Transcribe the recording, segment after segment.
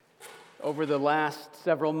Over the last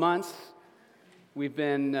several months, we've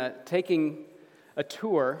been taking a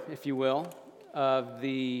tour, if you will, of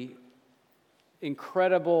the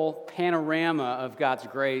incredible panorama of God's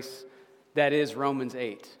grace that is Romans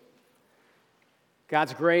 8.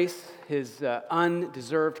 God's grace, His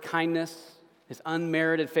undeserved kindness, His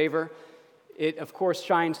unmerited favor, it of course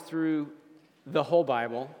shines through the whole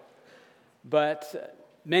Bible, but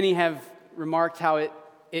many have remarked how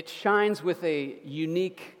it shines with a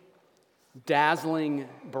unique, dazzling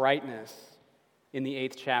brightness in the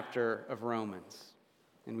 8th chapter of Romans.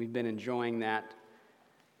 And we've been enjoying that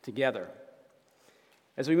together.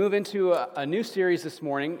 As we move into a new series this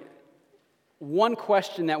morning, one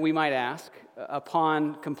question that we might ask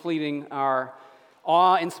upon completing our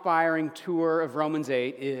awe-inspiring tour of Romans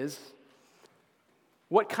 8 is,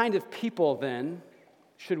 what kind of people then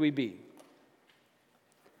should we be?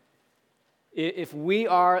 If we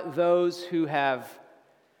are those who have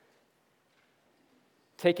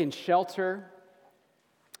taken shelter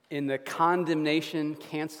in the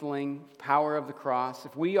condemnation-canceling power of the cross,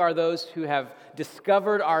 if we are those who have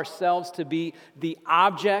discovered ourselves to be the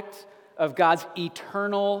object of God's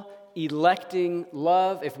eternal, electing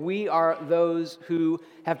love, if we are those who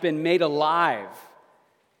have been made alive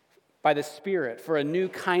by the Spirit for a new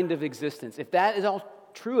kind of existence, if that is all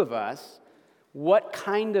true of us, what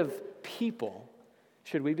kind of people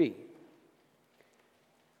should we be?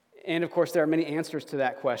 And of course, there are many answers to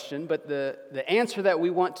that question, but the answer that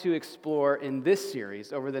we want to explore in this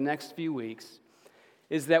series over the next few weeks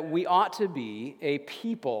is that we ought to be a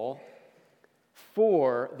people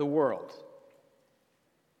for the world.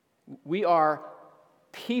 We are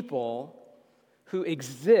people who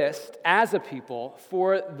exist as a people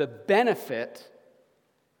for the benefit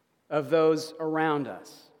of those around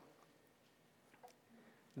us.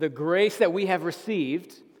 The grace that we have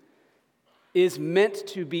received is meant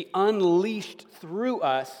to be unleashed through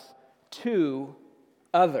us to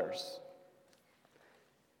others.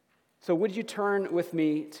 So would you turn with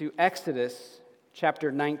me to Exodus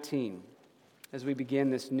chapter 19 as we begin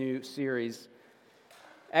this new series.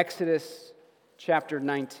 Exodus chapter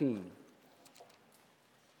 19.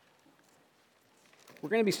 We're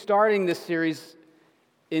going to be starting this series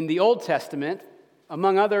in the Old Testament,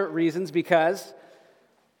 among other reasons, because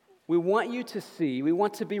we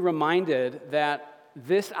want to be reminded that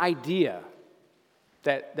this idea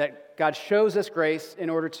that God shows us grace in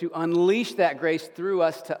order to unleash that grace through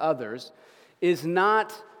us to others is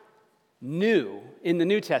not new in the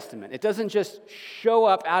New Testament. It doesn't just show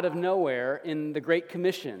up out of nowhere in the Great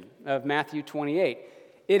Commission of Matthew 28.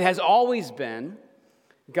 It has always been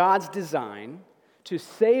God's design to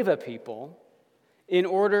save a people in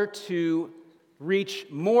order to reach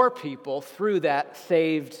more people through that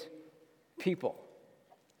saved people.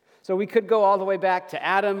 So we could go all the way back to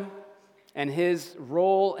Adam and his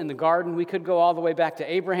role in the garden. We could go all the way back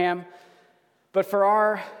to Abraham. But for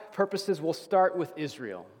our purposes, we'll start with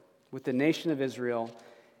Israel, with the nation of Israel.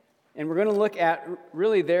 And we're going to look at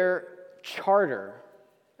really their charter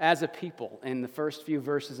as a people in the first few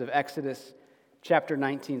verses of Exodus chapter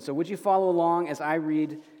 19. So would you follow along as I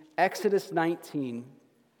read Exodus 19,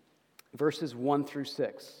 verses 1 through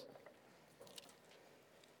 6.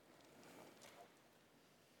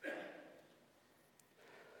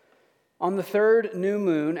 On the third new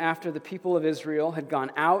moon, after the people of Israel had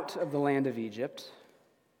gone out of the land of Egypt,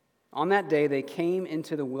 on that day they came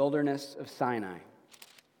into the wilderness of Sinai.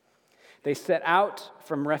 They set out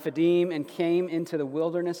from Rephidim and came into the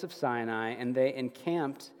wilderness of Sinai, and they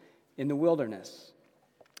encamped in the wilderness.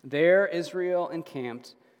 There Israel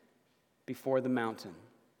encamped before the mountain,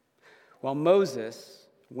 while Moses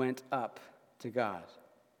went up to God.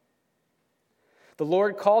 The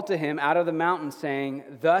Lord called to him out of the mountain, saying,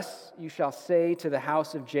 "Thus you shall say to the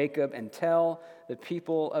house of Jacob and tell the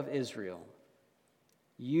people of Israel,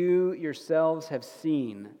 you yourselves have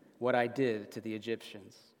seen what I did to the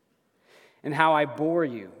Egyptians, and how I bore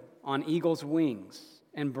you on eagle's wings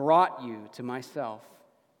and brought you to myself.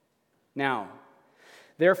 Now,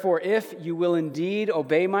 therefore, if you will indeed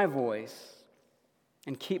obey my voice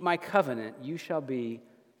and keep my covenant, you shall be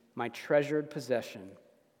my treasured possession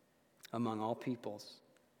among all peoples,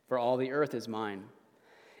 for all the earth is mine.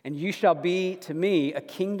 And you shall be to me a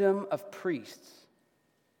kingdom of priests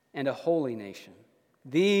and a holy nation.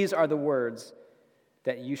 These are the words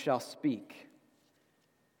that you shall speak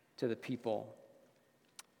to the people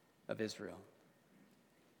of Israel."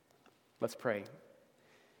 Let's pray.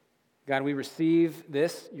 God, we receive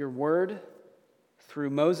this, your word, through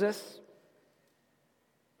Moses,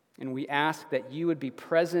 and we ask that you would be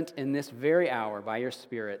present in this very hour by your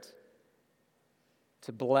Spirit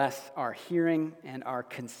to bless our hearing and our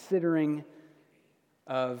considering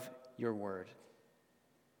of your word.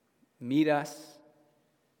 Meet us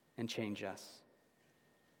and change us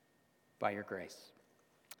by your grace.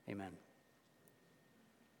 Amen.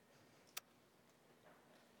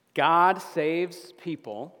 God saves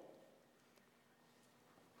people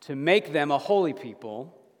to make them a holy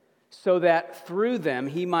people so that through them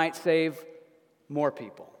he might save more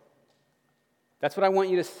people. That's what I want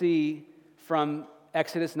you to see from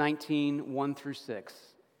Exodus 19, 1 through 6.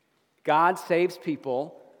 God saves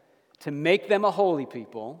people to make them a holy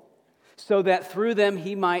people so that through them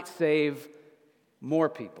he might save more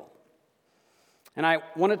people. And I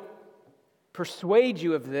want to persuade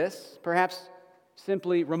you of this, perhaps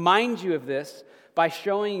simply remind you of this by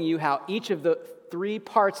showing you how each of the three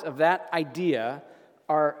parts of that idea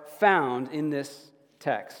are found in this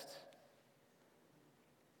text.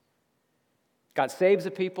 God saves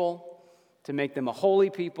a people to make them a holy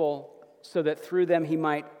people so that through them he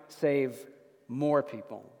might save more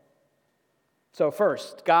people. So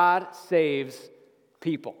first, God saves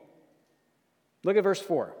people. Look at verse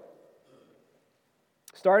 4.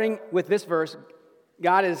 Starting with this verse,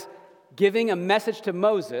 God is giving a message to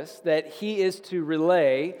Moses that he is to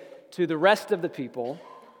relay to the rest of the people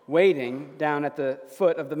waiting down at the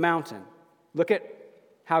foot of the mountain. Look at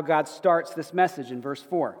how God starts this message in verse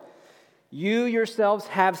 4. You yourselves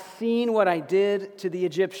have seen what I did to the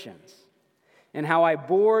Egyptians, and how I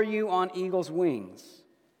bore you on eagle's wings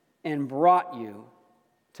and brought you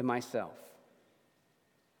to myself.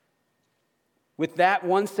 With that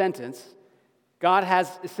one sentence, God has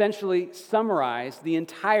essentially summarized the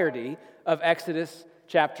entirety of Exodus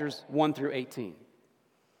chapters 1 through 18.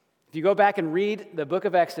 If you go back and read the book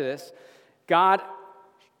of Exodus, God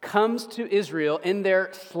comes to Israel in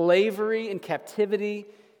their slavery and captivity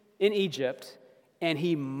in Egypt, and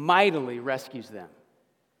he mightily rescues them.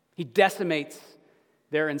 He decimates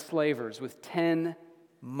their enslavers with 10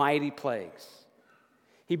 mighty plagues.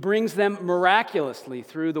 He brings them miraculously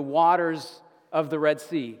through the waters of the Red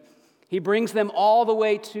Sea. He brings them all the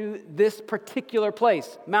way to this particular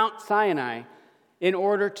place, Mount Sinai, in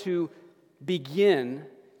order to begin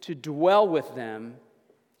to dwell with them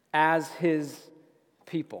as his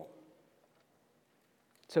people.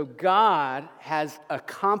 So God has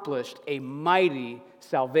accomplished a mighty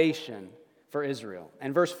salvation for Israel.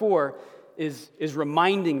 And verse 4 is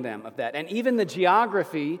reminding them of that. And even the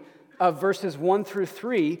geography of verses 1 through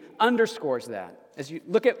 3 underscores that. As you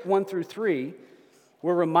look at 1 through 3,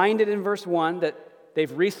 we're reminded in verse 1 that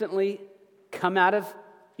they've recently come out of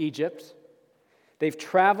Egypt. They've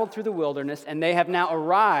traveled through the wilderness, and they have now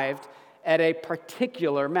arrived at a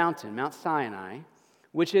particular mountain, Mount Sinai,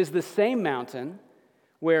 which is the same mountain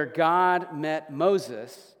where God met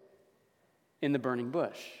Moses in the burning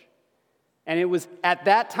bush. And it was at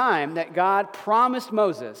that time that God promised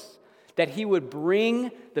Moses that he would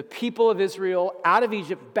bring the people of Israel out of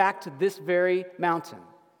Egypt back to this very mountain.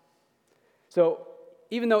 So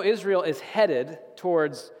even though Israel is headed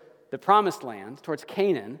towards the promised land, towards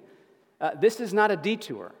Canaan, this is not a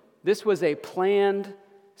detour. This was a planned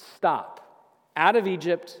stop out of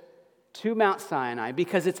Egypt to Mount Sinai,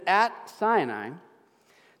 because it's at Sinai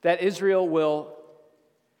that Israel will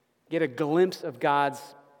get a glimpse of God's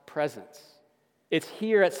presence. It's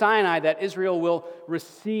here at Sinai that Israel will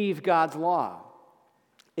receive God's law.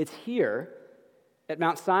 It's here at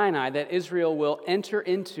Mount Sinai that Israel will enter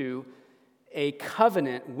into a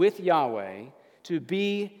covenant with Yahweh to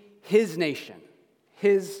be his nation,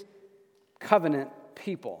 his covenant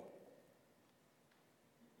people.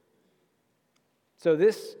 So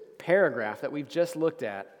this paragraph that we've just looked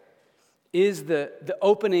at is the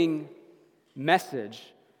opening message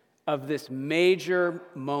of this major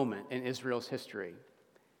moment in Israel's history.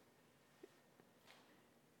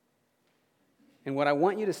 And what I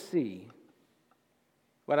want you to see,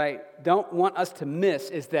 what I don't want us to miss,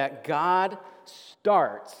 is that God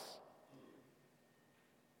starts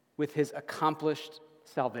with his accomplished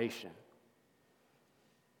salvation.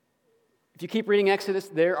 If you keep reading Exodus,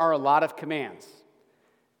 there are a lot of commands.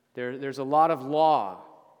 There's a lot of law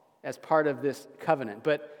as part of this covenant.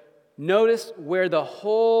 But notice where the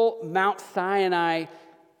whole Mount Sinai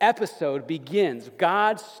episode begins.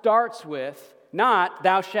 God starts with not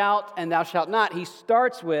thou shalt and thou shalt not. He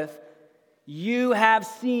starts with, you have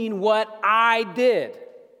seen what I did.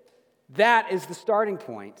 That is the starting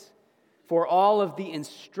point for all of the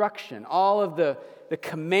instruction, all of the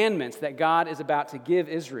commandments that God is about to give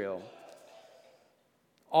Israel.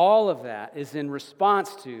 All of that is in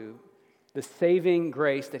response to the saving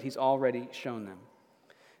grace that he's already shown them.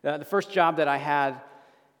 The first job that I had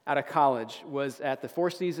out of college was at the Four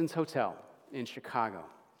Seasons Hotel. in Chicago.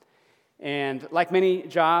 And like many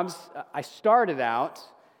jobs, I started out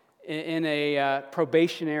in a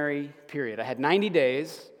probationary period. I had 90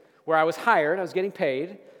 days where I was hired, I was getting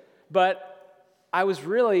paid, but I was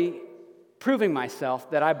really proving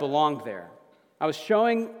myself that I belonged there. I was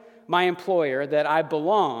showing my employer that I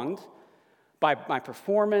belonged by my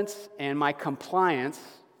performance and my compliance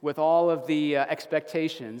with all of the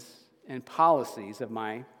expectations and policies of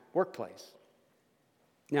my workplace.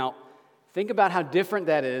 Now, think about how different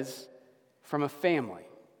that is from a family.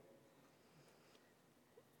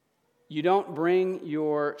 You don't bring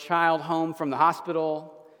your child home from the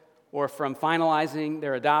hospital or from finalizing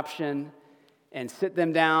their adoption and sit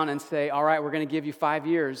them down and say, all right, we're going to give you 5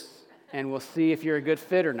 years and we'll see if you're a good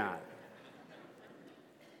fit or not.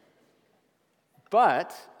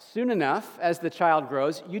 But soon enough, as the child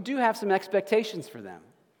grows, you do have some expectations for them.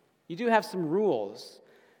 You do have some rules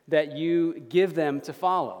that you give them to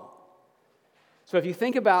follow. So if you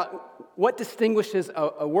think about what distinguishes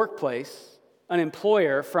a workplace, an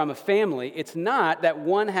employer from a family, it's not that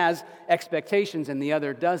one has expectations and the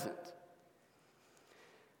other doesn't.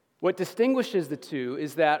 What distinguishes the two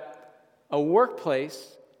is that a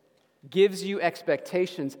workplace gives you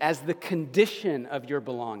expectations as the condition of your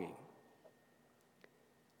belonging,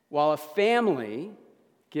 while a family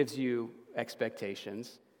gives you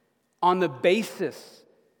expectations on the basis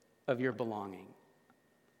of your belonging.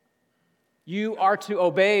 You are to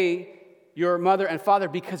obey your mother and father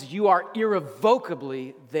because you are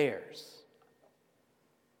irrevocably theirs.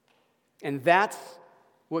 And that's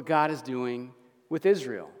what God is doing with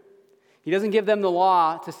Israel. He doesn't give them the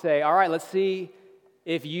law to say, all right, let's see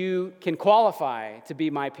if you can qualify to be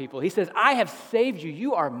my people. He says, I have saved you.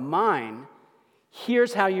 You are mine.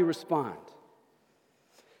 Here's how you respond.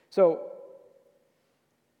 So,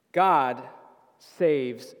 God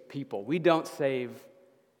saves people. We don't save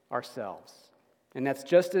ourselves. And that's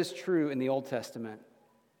just as true in the Old Testament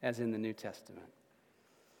as in the New Testament.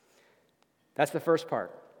 That's the first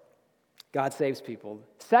part. God saves people.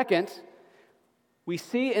 Second, we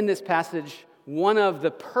see in this passage one of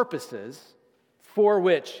the purposes for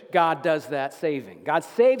which God does that saving. God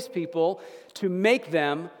saves people to make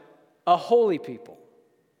them a holy people.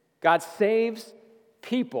 God saves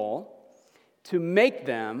people to make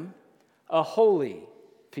them a holy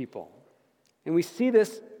people. And we see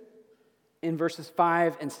this in verses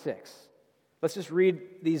 5 and 6. Let's just read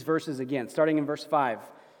these verses again, starting in verse 5.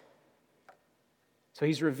 So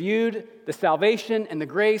he's reviewed the salvation and the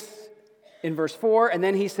grace in verse 4, and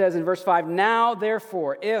then he says in verse 5, now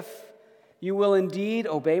therefore, if you will indeed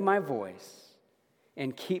obey my voice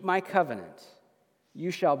and keep my covenant, you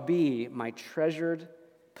shall be my treasured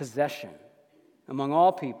possession among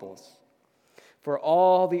all peoples, for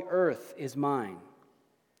all the earth is mine.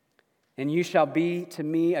 And you shall be to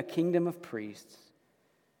me a kingdom of priests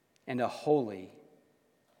and a holy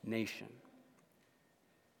nation.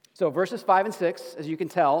 So verses 5 and 6, as you can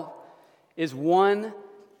tell, is one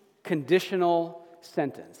conditional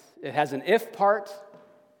sentence. It has an if part,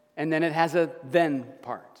 and then it has a then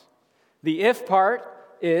part. The if part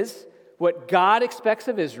is what God expects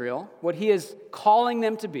of Israel, what he is calling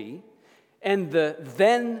them to be, and the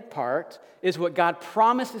then part is what God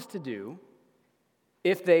promises to do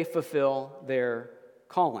if they fulfill their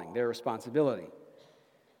calling, their responsibility.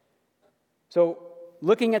 So,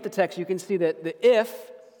 looking at the text, you can see that the if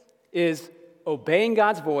is obeying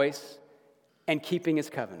God's voice and keeping his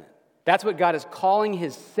covenant. That's what God is calling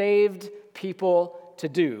his saved people to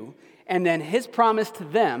do. And then his promise to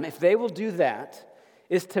them, if they will do that,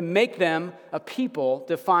 is to make them a people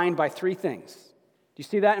defined by three things. Do you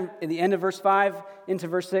see that in the end of verse 5 into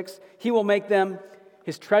verse 6? He will make them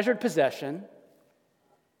his treasured possession,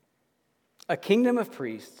 a kingdom of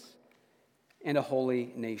priests, and a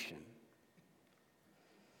holy nation.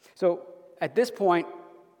 So at this point,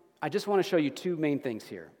 I just want to show you two main things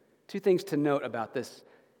here. Two things to note about this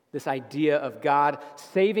idea of God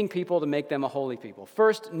saving people to make them a holy people.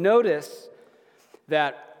 First, notice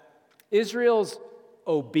that Israel's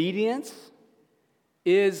obedience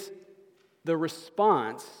is the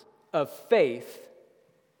response of faith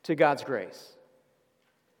to God's grace.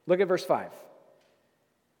 Look at verse 5.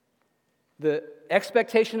 The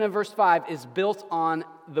expectation of verse 5 is built on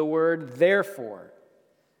the word therefore.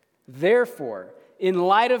 Therefore, in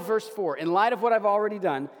light of verse 4, in light of what I've already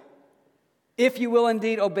done, if you will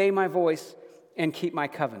indeed obey my voice and keep my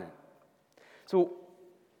covenant. So,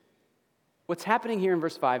 what's happening here in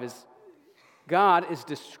verse 5 is God is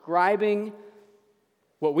describing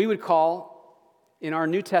what we would call, in our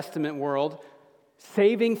New Testament world,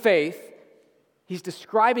 saving faith. He's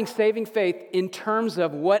describing saving faith in terms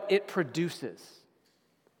of what it produces.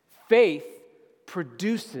 Faith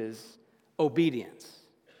produces obedience.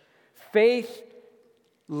 Faith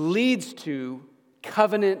leads to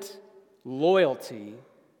covenant loyalty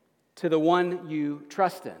to the one you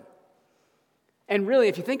trust in. And really,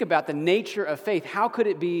 if you think about the nature of faith, how could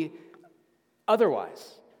it be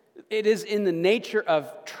otherwise? It is in the nature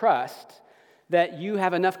of trust that you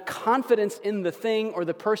have enough confidence in the thing or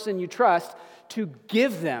the person you trust to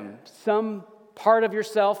give them some part of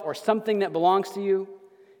yourself or something that belongs to you.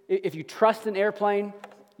 If you trust an airplane,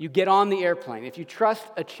 you get on the airplane. If you trust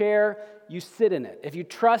a chair, you sit in it. If you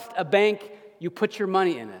trust a bank, you put your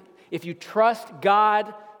money in it. If you trust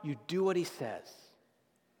God, you do what He says.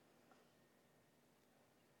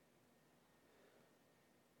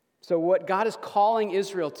 So what God is calling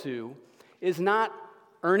Israel to is not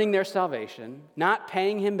earning their salvation, not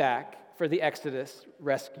paying Him back for the Exodus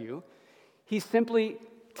rescue. He's simply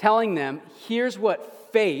telling them, here's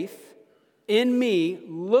what faith in me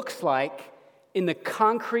looks like in the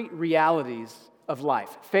concrete realities of life.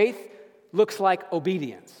 Faith looks like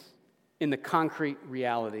obedience in the concrete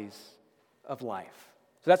realities of life.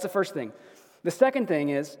 So that's the first thing. The second thing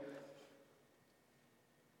is,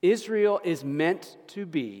 Israel is meant to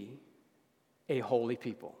be a holy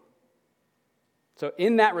people. So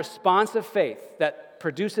in that response of faith that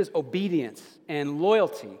produces obedience and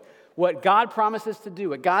loyalty, what God promises to do,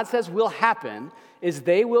 what God says will happen, is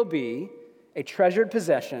they will be a treasured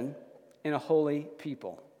possession and a holy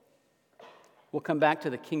people. We'll come back to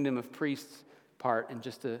the kingdom of priests part in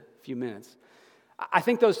just a few minutes. I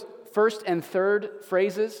think those first and third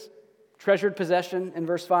phrases, treasured possession in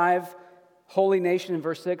verse 5, holy nation in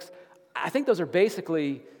verse 6, I think those are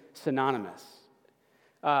basically synonymous.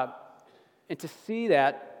 And to see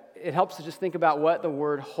that, it helps to just think about what the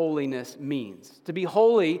word holiness means. To be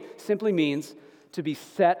holy simply means to be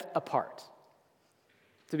set apart.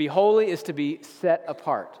 To be holy is to be set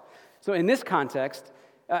apart. So in this context,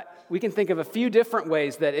 we can think of a few different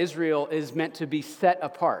ways that Israel is meant to be set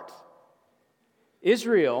apart.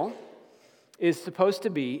 Israel is supposed to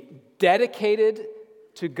be dedicated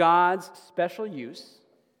to God's special use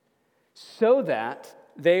so that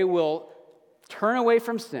they will turn away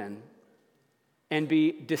from sin and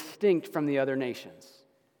be distinct from the other nations.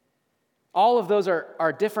 All of those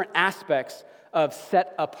are different aspects of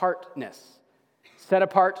set apartness. Set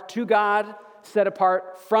apart to God, set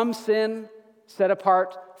apart from sin, set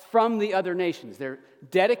apart from the other nations. They're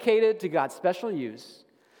dedicated to God's special use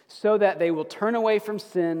so that they will turn away from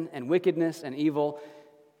sin and wickedness and evil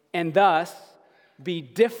and thus be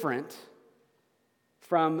different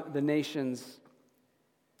from the nations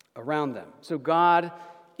around them. So God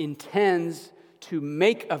intends to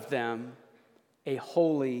make of them a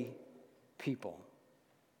holy people.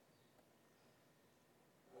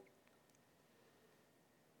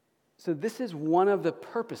 So this is one of the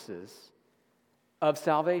purposes of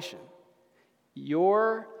salvation.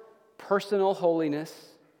 Your personal holiness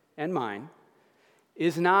and mine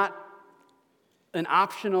is not an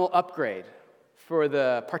optional upgrade for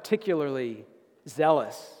the particularly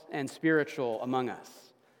zealous and spiritual among us.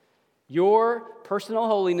 Your personal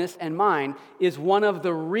holiness and mine is one of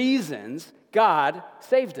the reasons God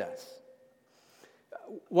saved us.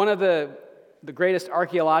 One of the greatest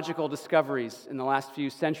archaeological discoveries in the last few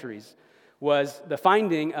centuries was the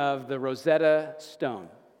finding of the Rosetta Stone.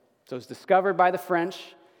 So it was discovered by the French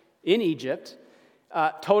in Egypt,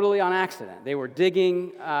 totally on accident. They were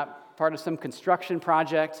digging part of some construction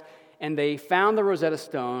project, and they found the Rosetta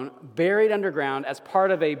Stone buried underground as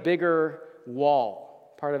part of a bigger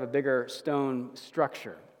wall, part of a bigger stone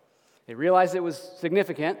structure. They realized it was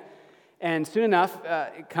significant, and soon enough,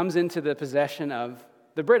 it comes into the possession of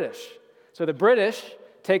the British. So the British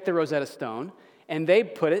take the Rosetta Stone, and they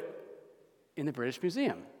put it in the British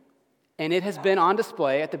Museum. And it has been on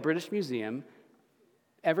display at the British Museum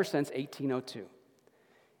ever since 1802.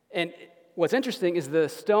 And what's interesting is the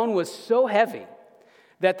stone was so heavy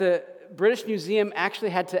that the British Museum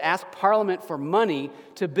actually had to ask Parliament for money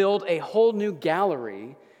to build a whole new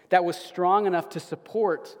gallery that was strong enough to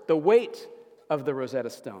support the weight of the Rosetta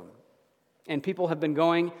Stone. And people have been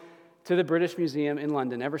going to the British Museum in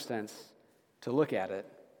London ever since to look at it.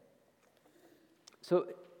 So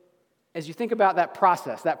as you think about that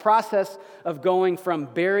process of going from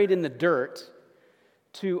buried in the dirt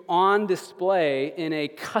to on display in a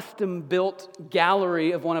custom-built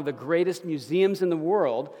gallery of one of the greatest museums in the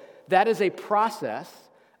world, that is a process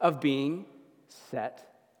of being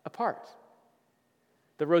set apart.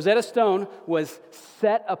 The Rosetta Stone was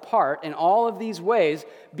set apart in all of these ways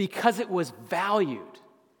because it was valued,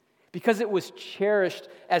 because it was cherished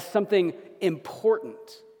as something important.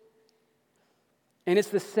 And it's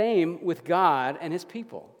the same with God and His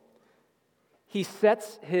people. he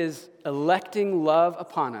sets his electing love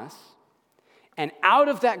upon us, and out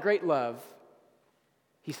of that great love,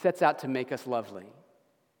 he sets out to make us lovely.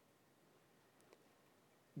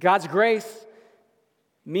 God's grace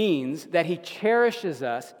means that he cherishes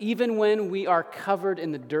us even when we are covered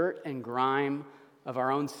in the dirt and grime of our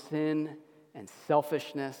own sin and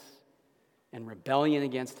selfishness and rebellion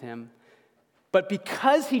against him. But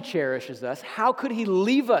because he cherishes us, how could he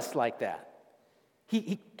leave us like that?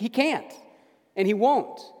 He can't, and he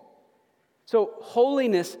won't. So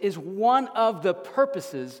holiness is one of the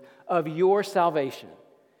purposes of your salvation.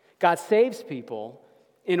 God saves people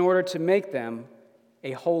in order to make them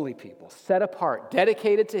a holy people, set apart,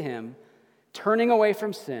 dedicated to him, turning away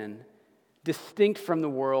from sin, distinct from the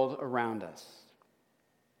world around us.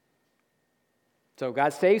 So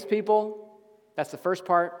God saves people. That's the first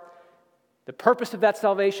part. The purpose of that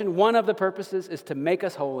salvation, one of the purposes, is to make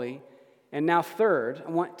us holy. And now third, I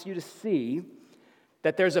want you to see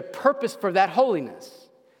that there's a purpose for that holiness,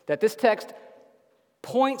 that this text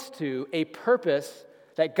points to a purpose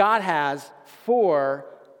that God has for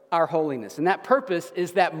our holiness. And that purpose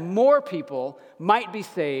is that more people might be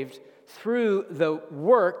saved through the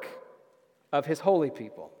work of his holy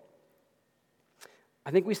people.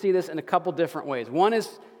 I think we see this in a couple different ways. One is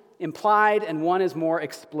implied and one is more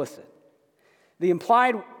explicit. The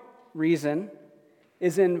implied reason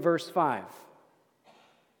is in verse 5.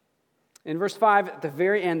 In verse 5, at the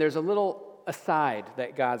very end, there's a little aside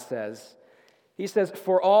that God says. He says,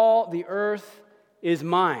 "For all the earth is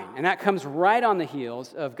mine." And that comes right on the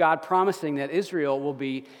heels of God promising that Israel will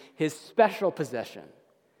be his special possession,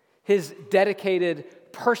 his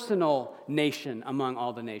dedicated personal nation among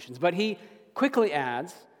all the nations. But he quickly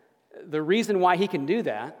adds, the reason why he can do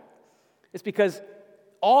that is because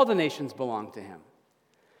all the nations belong to him.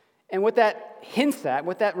 And what that hints at,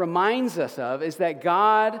 what that reminds us of, is that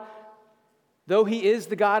God, though he is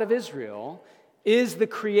the God of Israel, is the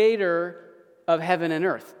creator of heaven and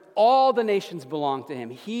earth. All the nations belong to him.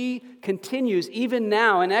 He continues, even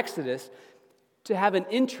now in Exodus, to have an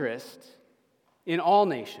interest in all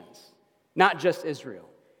nations, not just Israel.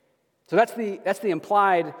 So that's the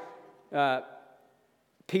implied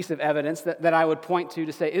piece of evidence that I would point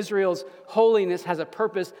to say Israel's holiness has a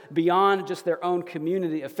purpose beyond just their own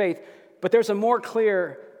community of faith. But there's a more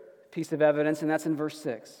clear piece of evidence, and that's in verse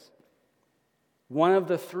 6. One of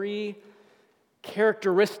the three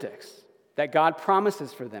characteristics that God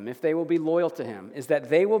promises for them, if they will be loyal to him, is that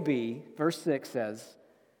they will be, verse 6 says,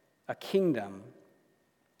 a kingdom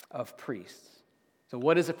of priests. So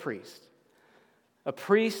what is a priest? A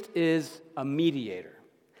priest is a mediator.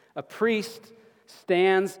 A priest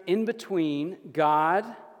stands in between God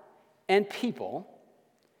and people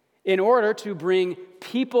in order to bring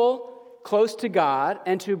people close to God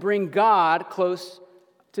and to bring God close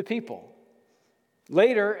to people.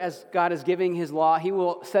 Later, as God is giving his law, he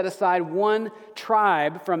will set aside one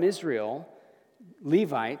tribe from Israel,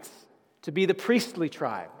 Levites, to be the priestly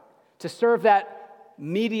tribe, to serve that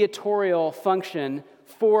mediatorial function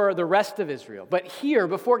for the rest of Israel. But here,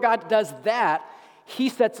 before God does that, he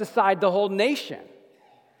sets aside the whole nation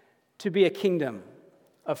to be a kingdom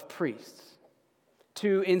of priests,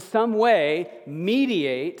 to in some way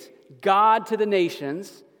mediate God to the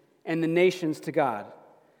nations and the nations to God.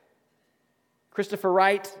 Christopher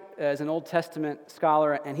Wright is an Old Testament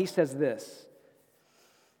scholar, and he says this: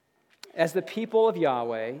 as the people of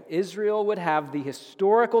Yahweh, Israel would have the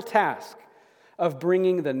historical task of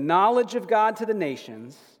bringing the knowledge of God to the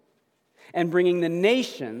nations and bringing the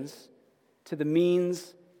nations to the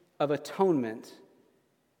means of atonement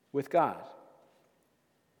with God.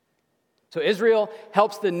 So Israel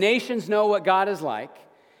helps the nations know what God is like,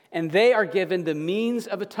 and they are given the means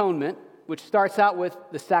of atonement, which starts out with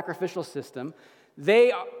the sacrificial system.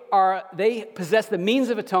 They possess the means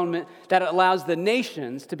of atonement that allows the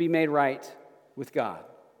nations to be made right with God.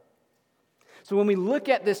 So when we look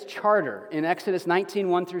at this charter in Exodus 19,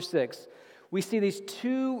 1 through 6, we see these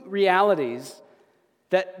two realities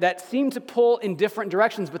that seem to pull in different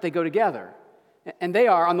directions, but they go together. And they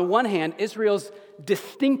are, on the one hand, Israel's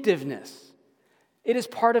distinctiveness. It is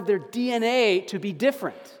part of their DNA to be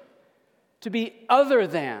different, to be other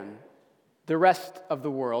than the rest of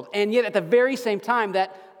the world. And yet at the very same time,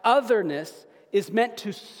 that otherness is meant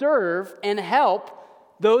to serve and help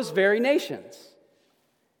those very nations.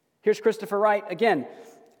 Here's Christopher Wright again.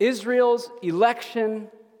 Israel's election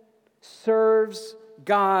serves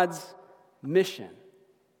God's mission.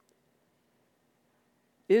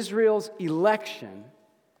 Israel's election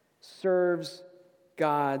serves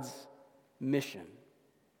God's mission.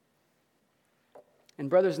 And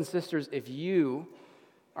brothers and sisters, if you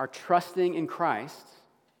are trusting in Christ,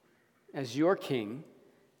 as your king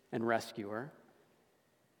and rescuer,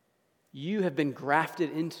 you have been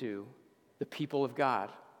grafted into the people of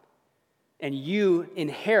God. And you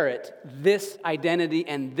inherit this identity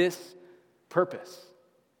and this purpose.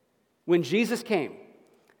 When Jesus came,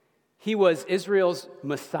 he was Israel's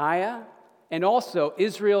Messiah and also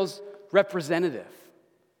Israel's representative,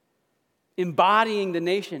 embodying the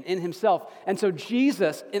nation in himself. And so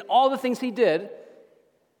Jesus, in all the things he did,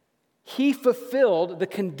 he fulfilled the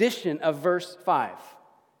condition of verse 5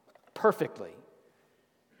 perfectly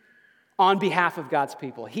on behalf of God's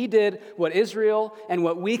people. He did what Israel and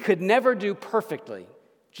what we could never do perfectly.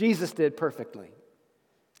 Jesus did perfectly,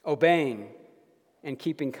 obeying and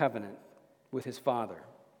keeping covenant with his Father.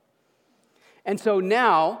 And so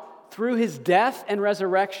now, through his death and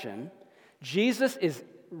resurrection, Jesus is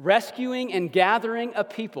rescuing and gathering a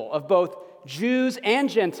people of both Jews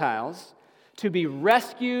and Gentiles to be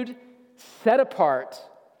rescued, set apart,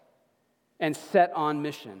 and set on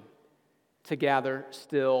mission to gather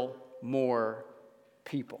still more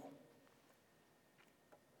people.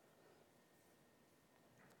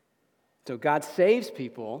 So God saves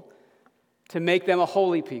people to make them a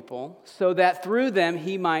holy people so that through them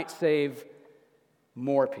he might save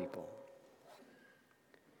more people.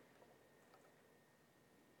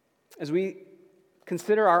 As we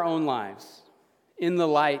consider our own lives in the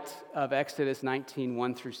light of Exodus 19,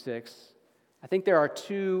 1 through 6, I think there are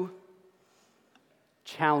two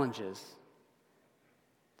challenges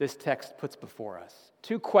this text puts before us.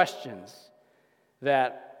 Two questions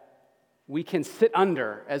that we can sit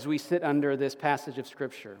under as we sit under this passage of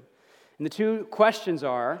Scripture. And the two questions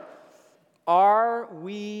are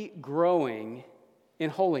we growing in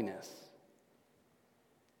holiness?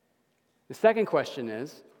 The second question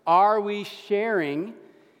is, are we sharing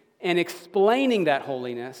and explaining that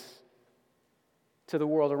holiness to the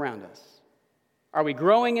world around us? Are we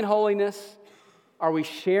growing in holiness? Are we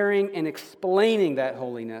sharing and explaining that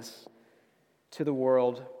holiness to the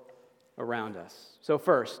world around us? So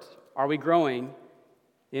first, are we growing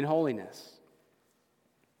in holiness?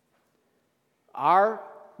 Our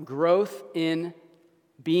growth in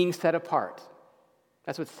being set apart.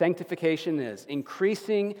 That's what sanctification is.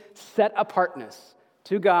 Increasing set apartness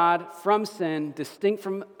to God from sin, distinct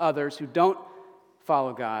from others who don't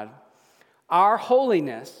follow God. Our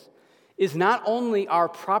holiness is not only our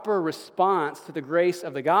proper response to the grace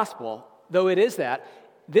of the gospel, though it is that,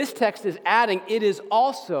 this text is adding it is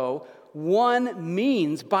also one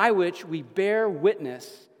means by which we bear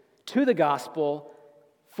witness to the gospel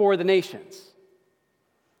for the nations.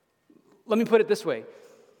 Let me put it this way.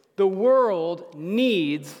 The world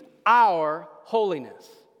needs our holiness,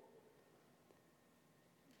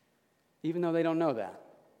 even though they don't know that.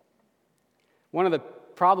 One of the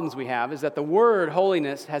problems we have is that the word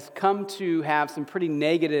holiness has come to have some pretty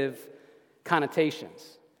negative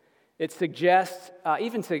connotations. It suggests,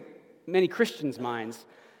 even to many Christians' minds,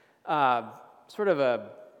 sort of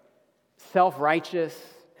a self-righteous,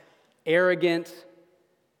 arrogant,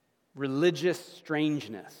 religious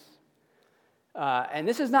strangeness. And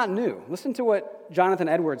this is not new. Listen to what Jonathan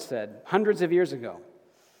Edwards said hundreds of years ago.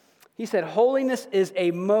 He said, "Holiness is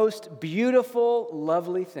a most beautiful,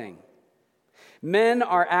 lovely thing. Men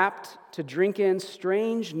are apt to drink in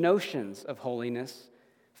strange notions of holiness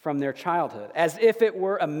from their childhood, as if it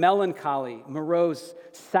were a melancholy, morose,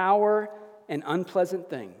 sour, and unpleasant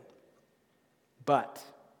thing. But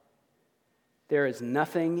there is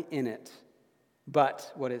nothing in it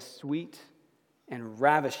but what is sweet and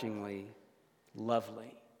ravishingly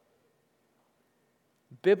lovely."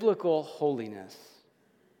 Biblical holiness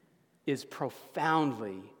is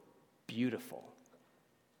profoundly beautiful.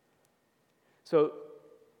 So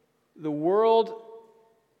the world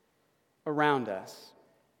around us,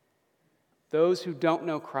 those who don't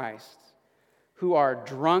know Christ, who are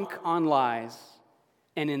drunk on lies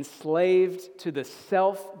and enslaved to the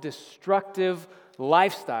self-destructive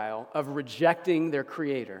lifestyle of rejecting their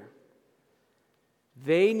Creator,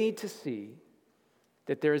 they need to see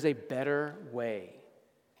that there is a better way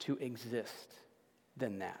to exist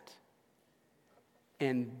than that.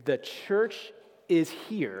 And the church is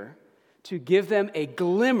here to give them a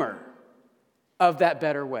glimmer of that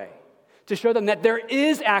better way, to show them that there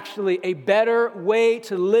is actually a better way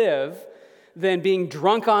to live than being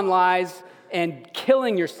drunk on lies and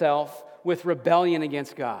killing yourself with rebellion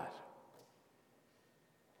against God.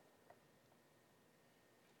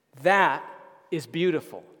 That is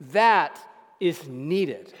beautiful. That is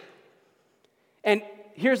needed. And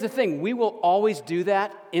here's the thing, we will always do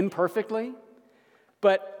that imperfectly,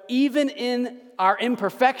 but even in our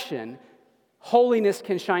imperfection, holiness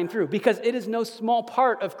can shine through, because it is no small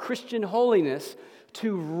part of Christian holiness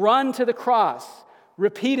to run to the cross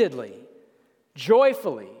repeatedly,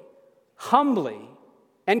 joyfully, humbly,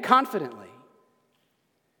 and confidently.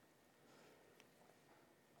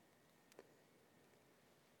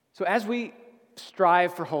 So as we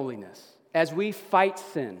strive for holiness, as we fight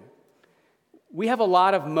sin, we have a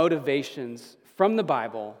lot of motivations from the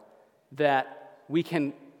Bible that we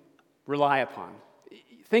can rely upon.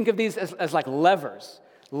 Think of these as like levers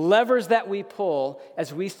that we pull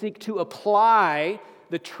as we seek to apply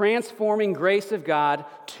the transforming grace of God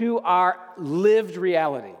to our lived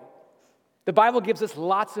reality. The Bible gives us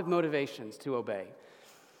lots of motivations to obey.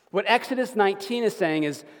 What Exodus 19 is saying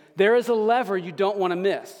is there is a lever you don't want to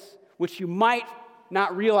miss, which you might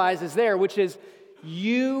not realize is there, which is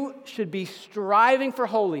you should be striving for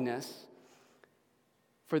holiness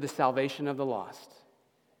for the salvation of the lost.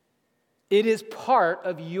 It is part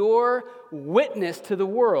of your witness to the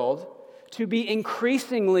world to be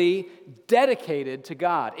increasingly dedicated to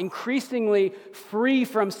God, increasingly free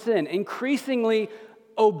from sin, increasingly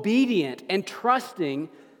obedient and trusting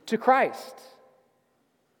to Christ.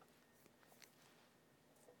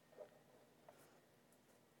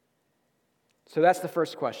 So that's the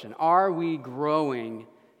first question. Are we growing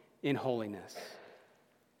in holiness?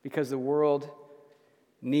 Because the world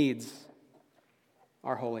needs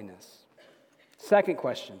our holiness. Second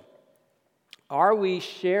question. Are we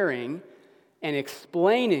sharing and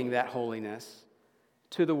explaining that holiness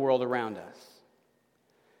to the world around us?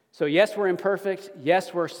 So yes, we're imperfect.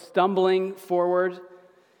 Yes, we're stumbling forward.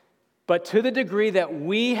 But to the degree that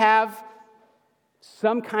we have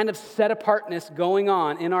some kind of set-apartness going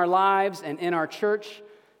on in our lives and in our church,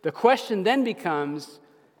 the question then becomes,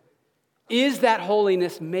 is that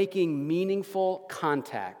holiness making meaningful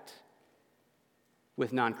contact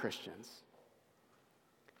with non-Christians?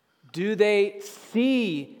 Do they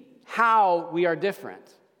see how we are different?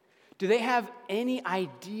 Do they have any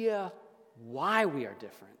idea why we are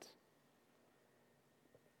different?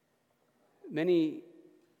 Many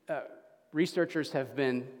researchers have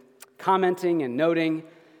been commenting and noting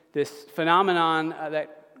this phenomenon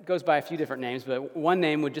that goes by a few different names, but one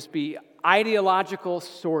name would just be ideological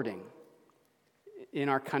sorting in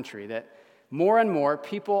our country, that more and more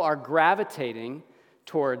people are gravitating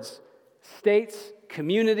towards states,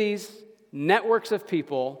 communities, networks of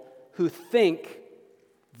people who think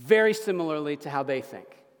very similarly to how they think.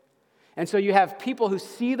 And so you have people who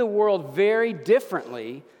see the world very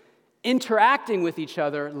differently interacting with each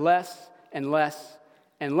other less and less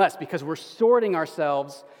and less, because we're sorting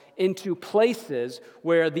ourselves into places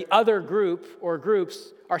where the other group or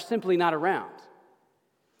groups are simply not around.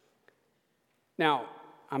 Now,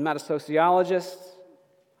 I'm not a sociologist.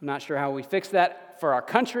 I'm not sure how we fix that for our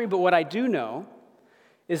country, but what I do know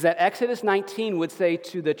is that Exodus 19 would say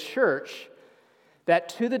to the church that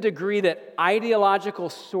to the degree that ideological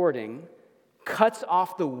sorting cuts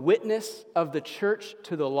off the witness of the church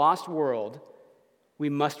to the lost world, we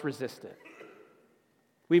must resist it.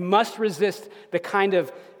 We must resist the kind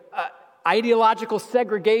of ideological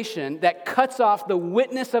segregation that cuts off the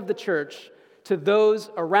witness of the church to those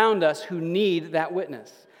around us who need that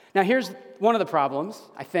witness. Now, here's one of the problems,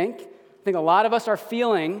 I think. I think a lot of us are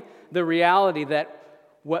feeling the reality that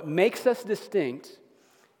what makes us distinct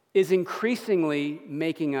is increasingly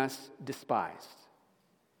making us despised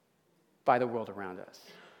by the world around us.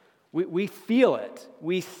 We feel it.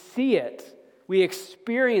 We see it. We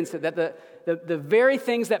experience it, that the very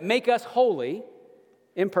things that make us holy,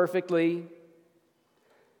 imperfectly,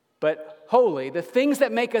 but holy, the things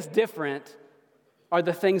that make us different are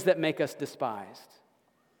the things that make us despised.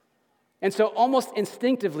 And so almost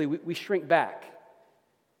instinctively, we shrink back.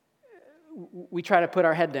 We try to put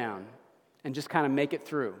our head down and just kind of make it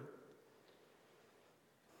through.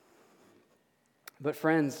 But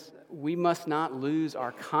friends, we must not lose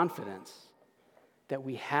our confidence that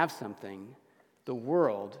we have something the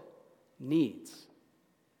world needs.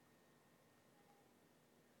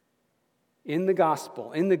 In the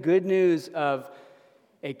gospel, in the good news of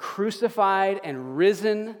a crucified and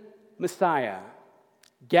risen Messiah,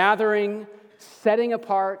 gathering, setting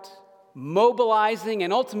apart, mobilizing,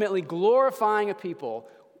 and ultimately glorifying a people,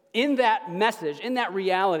 in that message, in that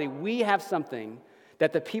reality, we have something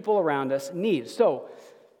that the people around us need. So,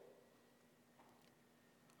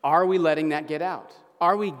 are we letting that get out?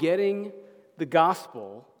 Are we getting the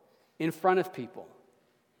gospel in front of people?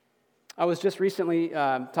 I was just recently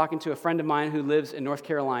talking to a friend of mine who lives in North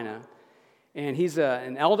Carolina, and he's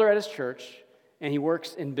an elder at his church, and he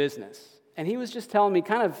works in business. And he was just telling me,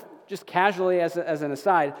 kind of just casually as an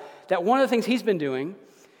aside, that one of the things he's been doing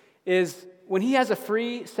is when he has a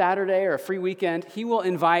free Saturday or a free weekend, he will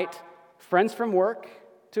invite friends from work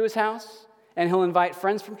to his house, and he'll invite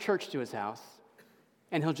friends from church to his house,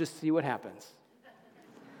 and he'll just see what happens.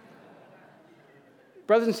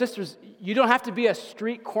 Brothers and sisters, you don't have to be a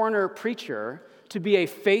street corner preacher to be a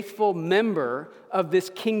faithful member of this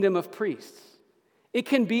kingdom of priests. It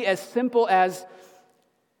can be as simple as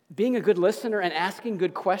being a good listener and asking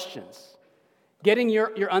good questions, getting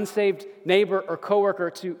your unsaved neighbor or coworker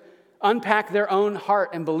to unpack their own heart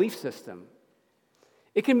and belief system.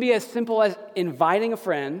 It can be as simple as inviting a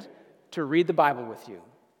friend to read the Bible with you.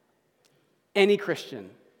 Any Christian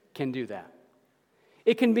can do that.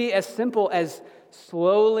 It can be as simple as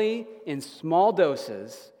slowly, in small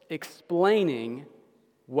doses, explaining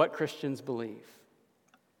what Christians believe.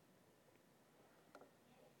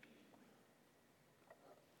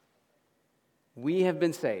 We have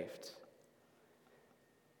been saved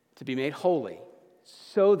to be made holy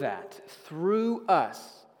so that through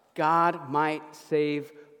us, God might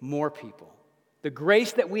save more people. The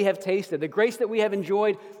grace that we have tasted, the grace that we have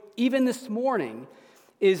enjoyed even this morning,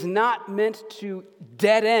 is not meant to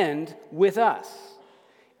dead end with us.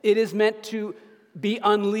 It is meant to be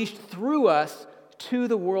unleashed through us to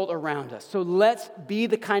the world around us. So let's be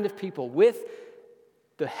the kind of people, with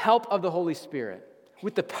the help of the Holy Spirit,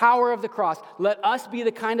 with the power of the cross, let us be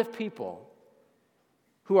the kind of people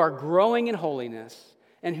who are growing in holiness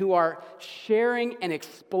and who are sharing and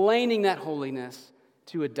explaining that holiness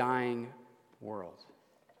to a dying world.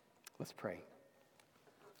 Let's pray.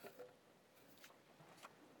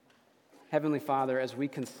 Heavenly Father, as we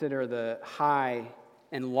consider the high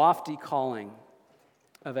and lofty calling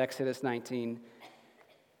of Exodus 19,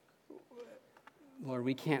 Lord,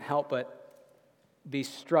 we can't help but be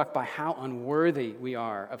struck by how unworthy we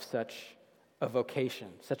are of such a vocation,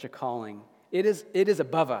 such a calling. It is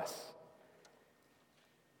above us.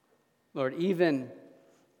 Lord, even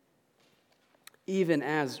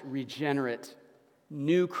as regenerate,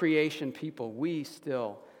 new creation people, we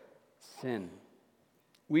still sin.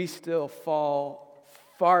 We still fall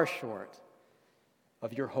far short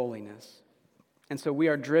of your holiness. And so we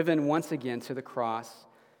are driven once again to the cross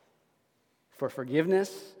for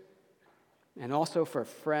forgiveness and also for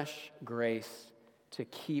fresh grace to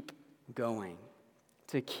keep going,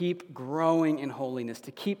 to keep growing in holiness,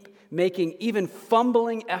 to keep making even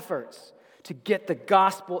fumbling efforts to get the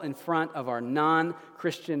gospel in front of our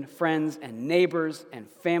non-Christian friends and neighbors and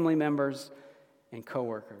family members and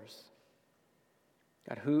coworkers.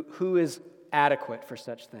 God, who is adequate for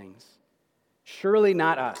such things? Surely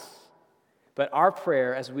not us. But our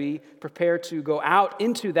prayer as we prepare to go out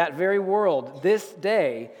into that very world this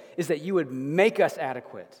day is that you would make us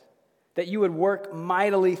adequate, that you would work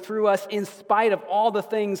mightily through us in spite of all the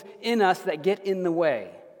things in us that get in the way.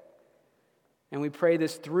 And we pray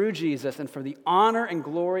this through Jesus and for the honor and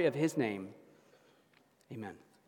glory of his name. Amen.